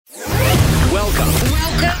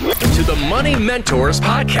to the Money Mentors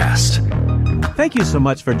Podcast. Thank you so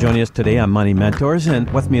much for joining us today on Money Mentors. And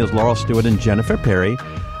with me is Laurel Stewart and Jennifer Perry.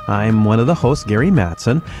 I'm one of the hosts, Gary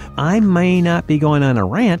Mattson. I may not be going on a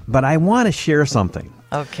rant, but I want to share something.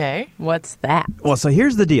 Okay. What's that? Well, so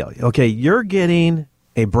here's the deal. Okay, you're getting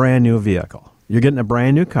a brand new vehicle. You're getting a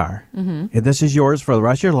brand new car. And this is yours for the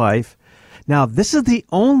rest of your life. Now, this is the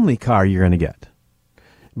only car you're going to get.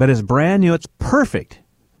 But it's brand new. It's perfect.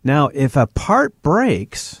 Now, if a part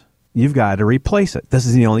breaks, you've got to replace it. This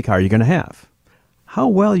is the only car you're going to have. How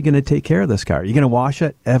well are you going to take care of this car? Are you going to wash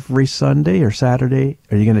it every Sunday or Saturday?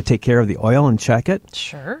 Are you going to take care of the oil and check it?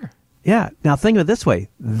 Sure. Yeah. Now, think of it this way.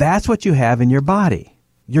 That's what you have in your body.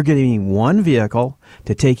 You're getting one vehicle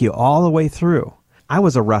to take you all the way through. I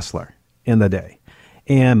was a wrestler in the day.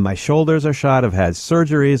 And my shoulders are shot. I've had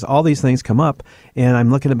surgeries. All these things come up. And I'm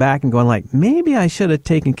looking back and going like, maybe I should have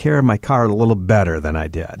taken care of my car a little better than I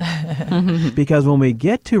did. Because when we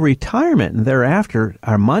get to retirement and thereafter,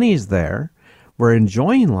 our money's there. We're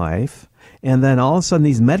enjoying life. And then all of a sudden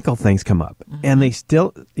these medical things come up. And they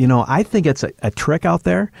still, I think it's a trick out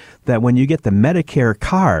there that when you get the Medicare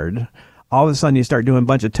card, all of a sudden you start doing a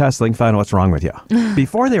bunch of tests and find out what's wrong with you.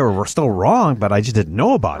 Before they were still wrong, but I just didn't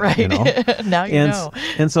know about it, Now you know.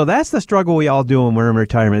 And so that's the struggle we all do when we're in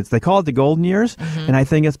retirement. They call it the golden years, and I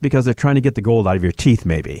think it's because they're trying to get the gold out of your teeth,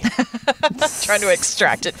 maybe. Trying to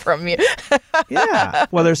extract it from you. Yeah.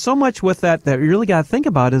 Well, there's so much with that you really got to think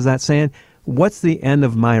about is that saying, what's the end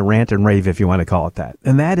of my rant and rave, if you want to call it that?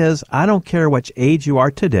 And that is, I don't care which age you are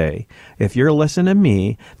today. If you're listening to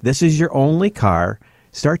me, this is your only car.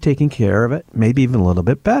 Start taking care of it, maybe even a little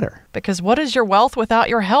bit better. Because what is your wealth without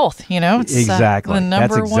your health? It's exactly. The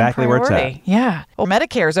number That's exactly one where priority. it's at. Yeah. Well,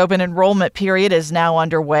 Medicare's open enrollment period is now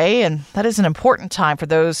underway, and that is an important time for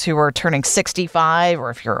those who are turning 65, or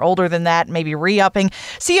if you're older than that, maybe re-upping.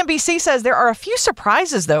 CNBC says there are a few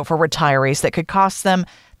surprises, though, for retirees that could cost them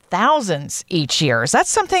thousands each year. Is that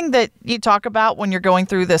something that you talk about when you're going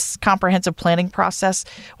through this comprehensive planning process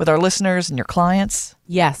with our listeners and your clients?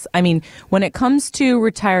 Yes. I mean, when it comes to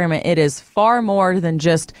retirement, it is far more than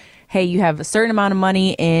just, hey, you have a certain amount of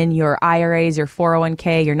money in your IRAs, your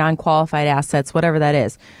 401k, your non-qualified assets, whatever that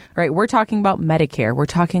is. Right? We're talking about Medicare. We're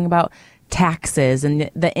talking about taxes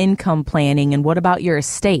and the income planning. And what about your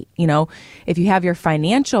estate? If you have your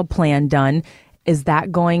financial plan done, is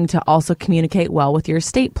that going to also communicate well with your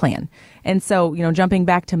estate plan? And so, jumping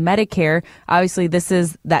back to Medicare, obviously this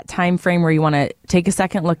is that time frame where you want to take a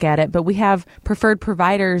second look at it, but we have preferred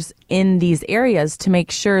providers in these areas to make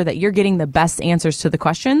sure that you're getting the best answers to the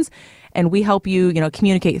questions. And we help you,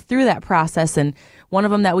 communicate through that process. And one of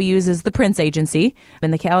them that we use is the Prince Agency in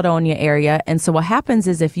the Caledonia area. And so what happens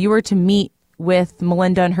is if you were to meet with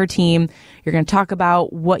Melinda and her team, you're going to talk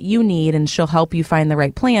about what you need and she'll help you find the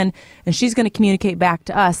right plan. And she's going to communicate back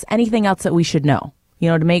to us anything else that we should know,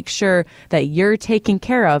 to make sure that you're taken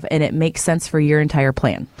care of and it makes sense for your entire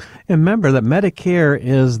plan. And remember that Medicare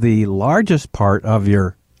is the largest part of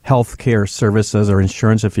your health care services or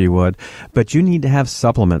insurance, if you would, but you need to have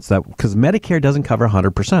supplements because Medicare doesn't cover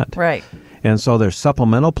 100%. Right. And so there's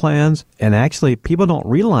supplemental plans, and actually people don't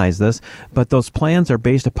realize this, but those plans are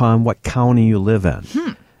based upon what county you live in.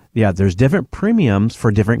 Yeah, there's different premiums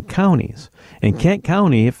for different counties. In Kent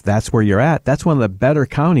County, if that's where you're at, that's one of the better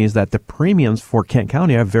counties that the premiums for Kent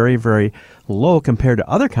County are very, very low compared to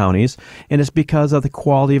other counties. And it's because of the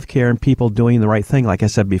quality of care and people doing the right thing. Like I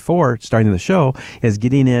said before, starting the show, is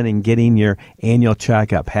getting in and getting your annual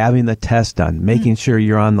checkup, having the test done, making sure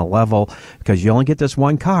you're on the level, because you only get this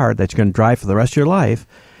one car that you're going to drive for the rest of your life.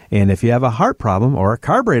 And if you have a heart problem or a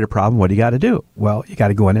carburetor problem, what do you got to do? Well, you got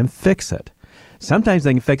to go in and fix it. Sometimes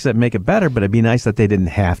they can fix it and make it better, but it'd be nice that they didn't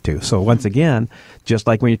have to. So once again, just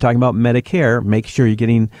like when you're talking about Medicare, make sure you're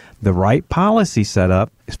getting the right policy set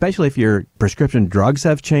up, especially if your prescription drugs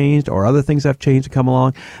have changed or other things have changed to come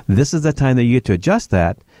along. This is the time that you get to adjust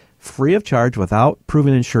that free of charge without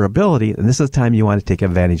proven insurability, and this is the time you want to take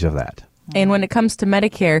advantage of that. And when it comes to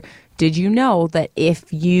Medicare, did you know that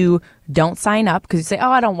if you don't sign up, because you say,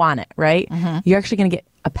 I don't want it, right? You're actually going to get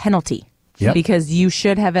a penalty. Yep. Because you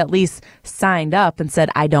should have at least signed up and said,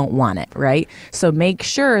 I don't want it, right? So make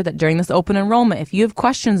sure that during this open enrollment, if you have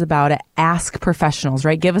questions about it, ask professionals,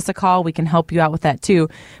 right? Give us a call. We can help you out with that too.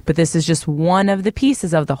 But this is just one of the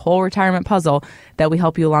pieces of the whole retirement puzzle that we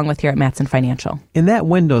help you along with here at Mattson Financial. And that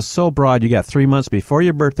window is so broad. You got 3 months before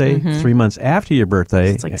your birthday, 3 months after your birthday.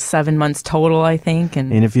 It's like 7 months total, I think.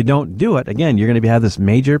 And if you don't do it, again, you're going to have this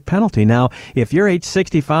major penalty. Now, if you're age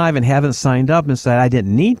 65 and haven't signed up and said, I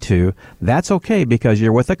didn't need to, that's okay because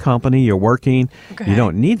you're with a company, you're working. Okay. You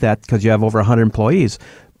don't need that because you have over 100 employees.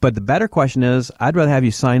 But the better question is, I'd rather have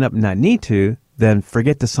you sign up and not need to then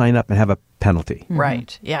forget to sign up and have a penalty.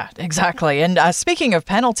 Right. Yeah, exactly. And speaking of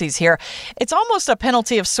penalties here, it's almost a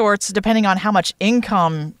penalty of sorts depending on how much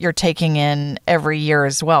income you're taking in every year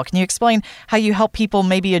as well. Can you explain how you help people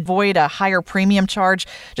maybe avoid a higher premium charge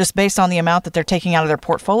just based on the amount that they're taking out of their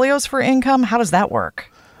portfolios for income? How does that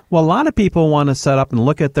work? Well, a lot of people want to set up and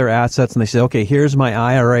look at their assets and they say, okay, here's my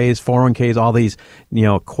IRAs, 401ks, all these,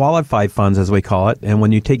 qualified funds as we call it. And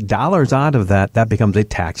when you take dollars out of that, that becomes a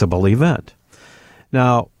taxable event.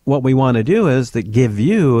 Now, what we want to do is to give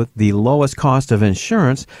you the lowest cost of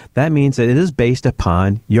insurance. That means that it is based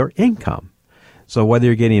upon your income. So whether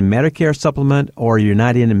you're getting a Medicare supplement or you're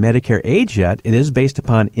not in a Medicare age yet, it is based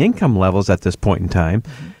upon income levels at this point in time.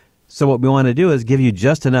 Mm-hmm. So what we want to do is give you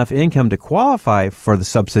just enough income to qualify for the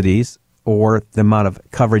subsidies or the amount of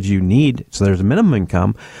coverage you need. So there's a minimum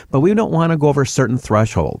income, but we don't want to go over certain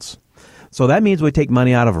thresholds. So that means we take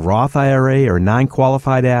money out of a Roth IRA or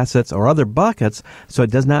non-qualified assets or other buckets so it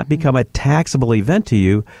does not become a taxable event to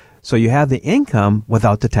you. So you have the income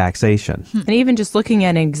without the taxation. And even just looking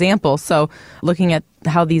at an example, so looking at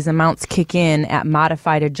how these amounts kick in at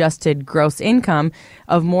modified adjusted gross income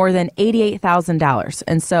of more than $88,000.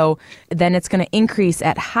 And so then it's going to increase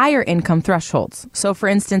at higher income thresholds. So for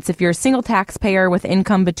instance, if you're a single taxpayer with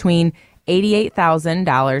income between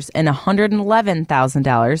 $88,000 and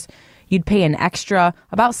 $111,000, you'd pay an extra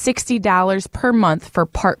about $60 per month for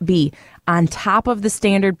Part B on top of the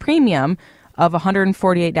standard premium of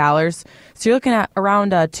 $148. So you're looking at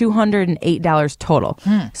around $208 total.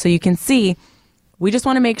 So you can see, we just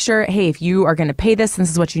want to make sure, hey, if you are going to pay this and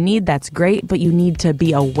this is what you need, that's great, but you need to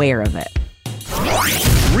be aware of it.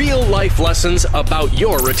 Real life lessons about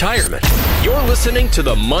your retirement. You're listening to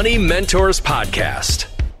the Money Mentors Podcast.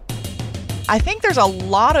 I think there's a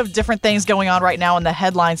lot of different things going on right now in the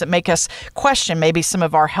headlines that make us question maybe some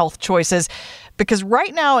of our health choices. Because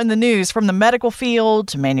right now in the news, from the medical field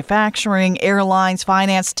to manufacturing, airlines,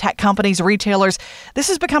 finance, tech companies, retailers, this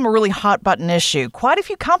has become a really hot button issue. Quite a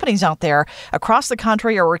few companies out there across the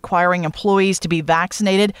country are requiring employees to be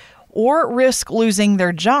vaccinated or risk losing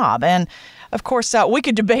their job. And of course, we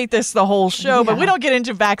could debate this the whole show, but we don't get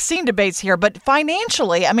into vaccine debates here. But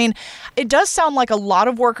financially, I mean, it does sound like a lot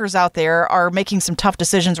of workers out there are making some tough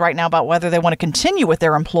decisions right now about whether they want to continue with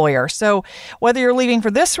their employer. So whether you're leaving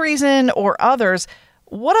for this reason or others,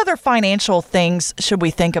 what other financial things should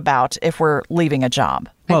we think about if we're leaving a job?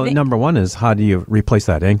 Well, number one is how do you replace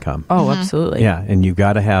that income? Oh, absolutely. Yeah, and you've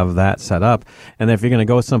got to have that set up. And if you're going to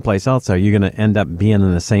go someplace else, are you going to end up being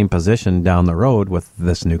in the same position down the road with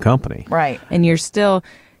this new company? Right. And you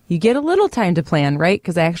get a little time to plan, right?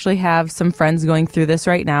 Because I actually have some friends going through this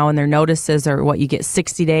right now, and their notices are you get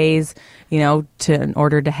 60 days, in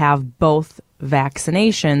order to have both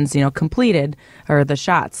vaccinations, completed, or the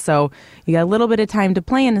shots. So you got a little bit of time to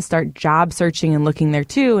plan and start job searching and looking there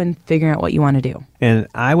too and figuring out what you want to do. And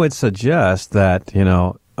I would suggest that,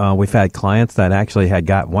 we've had clients that actually had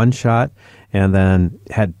got one shot and then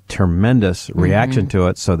had tremendous reaction to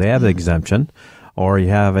it. So they have the exemption, or you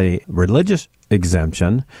have a religious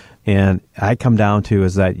exemption. And I come down to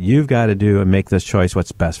is that you've got to do and make this choice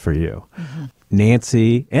what's best for you.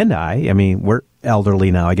 Nancy and I mean, we're elderly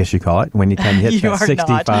now, I guess you call it, when you kind of hit that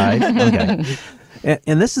 65. Okay.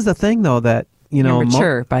 And this is the thing, though, that, You're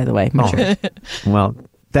mature, by the way. Mature. Well,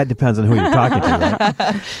 that depends on who you're talking to,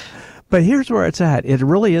 right? But here's where it's at. It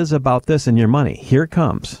really is about this and your money. Here it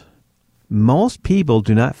comes. Most people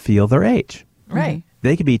do not feel their age. Right.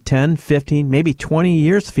 They could be 10, 15, maybe 20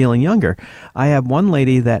 years feeling younger. I have one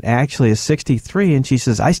lady that actually is 63, and she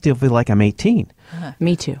says, I still feel like I'm 18.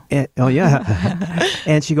 Me too. Oh, yeah.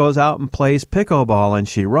 And she goes out and plays pickleball, and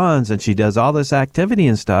she runs, and she does all this activity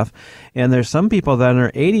and stuff. And there's some people that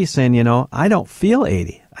are 80 saying, I don't feel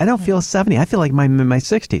 80. I don't feel 70. I feel like I'm in my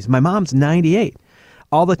 60s. My mom's 98.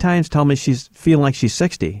 All the times tell me she's feeling like she's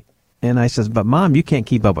 60. And I says, but Mom, you can't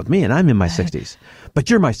keep up with me, and I'm in my 60s. But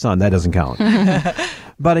you're my son. That doesn't count.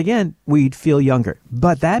 But again, we'd feel younger.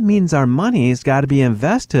 But that means our money's got to be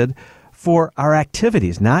invested for our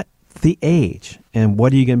activities, not the age. And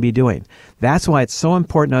what are you going to be doing? That's why it's so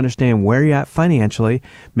important to understand where you're at financially,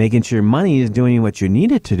 making sure your money is doing what you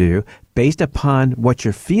need it to do based upon what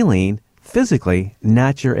you're feeling physically,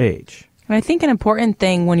 not your age. And I think an important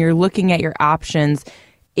thing when you're looking at your options,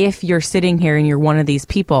 if you're sitting here and you're one of these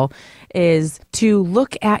people, is to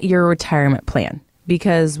look at your retirement plan.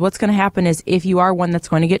 Because what's going to happen is if you are one that's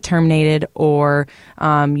going to get terminated or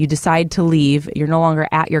you decide to leave, you're no longer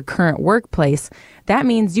at your current workplace, that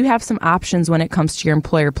means you have some options when it comes to your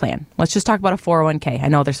employer plan. Let's just talk about a 401k. I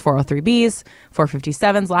know there's 403bs,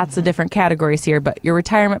 457s, lots of different categories here, but your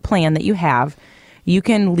retirement plan that you have, you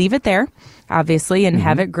can leave it there, obviously, and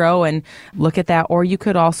have it grow and look at that. Or you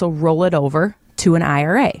could also roll it over to an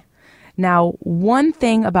IRA. Now, one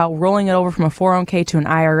thing about rolling it over from a 401k to an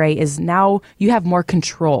IRA is now you have more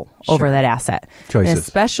control over that asset. Choices.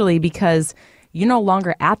 Especially because you're no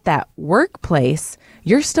longer at that workplace.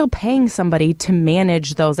 You're still paying somebody to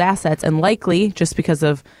manage those assets, and likely, just because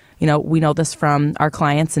of, we know this from our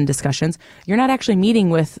clients and discussions, you're not actually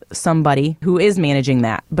meeting with somebody who is managing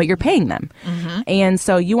that, but you're paying them. And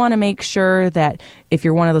so you want to make sure that if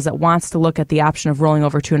you're one of those that wants to look at the option of rolling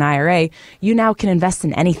over to an IRA, you now can invest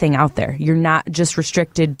in anything out there. You're not just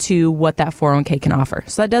restricted to what that 401k can offer.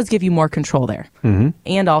 So that does give you more control there.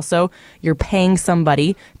 And also, you're paying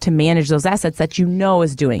somebody to manage those assets that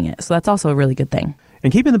is doing it. So that's also a really good thing.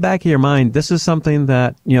 And keep in the back of your mind, this is something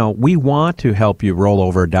that, we want to help you roll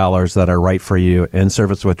over dollars that are right for you in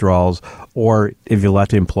service withdrawals, or if you let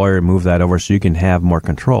the employer move that over so you can have more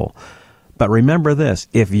control. But remember this,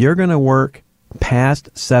 if you're going to work past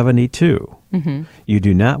 72, you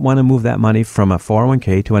do not want to move that money from a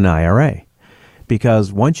 401k to an IRA.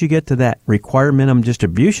 Because once you get to that required minimum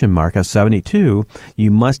distribution mark of 72, you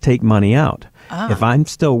must take money out. If I'm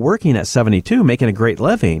still working at 72, making a great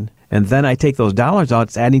living, and then I take those dollars out,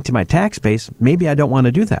 it's adding to my tax base, maybe I don't want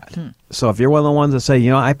to do that. So if you're one of the ones that say,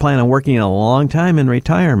 I plan on working a long time in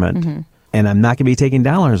retirement, and I'm not going to be taking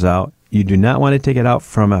dollars out, you do not want to take it out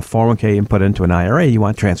from a 401k and put it into an IRA. You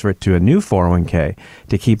want to transfer it to a new 401k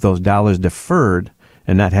to keep those dollars deferred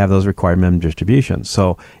and not have those required minimum distributions.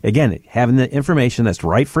 So again, having the information that's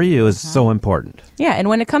right for you is so important. Yeah, and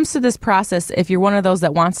when it comes to this process, if you're one of those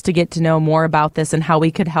that wants to get to know more about this and how we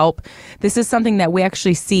could help, this is something that we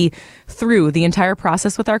actually see through the entire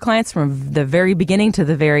process with our clients from the very beginning to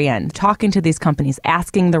the very end, talking to these companies,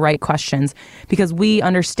 asking the right questions, because we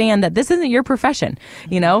understand that this isn't your profession,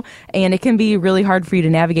 and it can be really hard for you to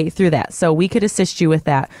navigate through that. So we could assist you with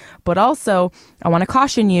that. But also, I want to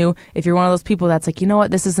caution you, if you're one of those people that's like,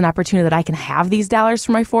 this is an opportunity that I can have these dollars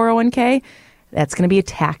for my 401k, that's going to be a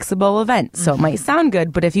taxable event. So it might sound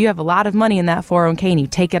good, but if you have a lot of money in that 401k and you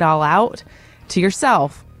take it all out to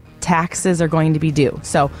yourself, taxes are going to be due.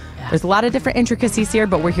 So there's a lot of different intricacies here,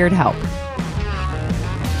 but we're here to help.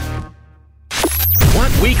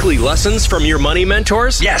 Want weekly lessons from your money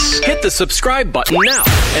mentors? Yes. Hit the subscribe button now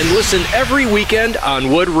and listen every weekend on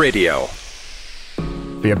Wood Radio.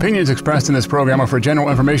 The opinions expressed in this program are for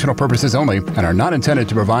general informational purposes only and are not intended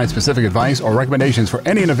to provide specific advice or recommendations for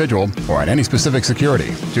any individual or on any specific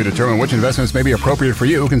security. To determine which investments may be appropriate for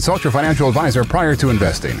you, consult your financial advisor prior to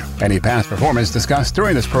investing. Any past performance discussed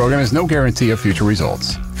during this program is no guarantee of future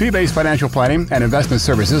results. Fee-based financial planning and investment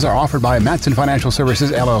services are offered by Matson Financial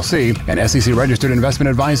Services, LLC, an SEC-registered investment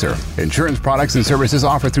advisor. Insurance products and services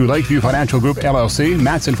offered through Lakeview Financial Group, LLC,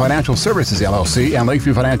 Matson Financial Services, LLC, and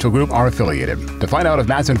Lakeview Financial Group are affiliated. To find out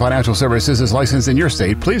if Matson Financial Services is licensed in your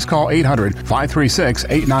state, please call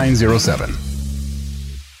 800-536-8907.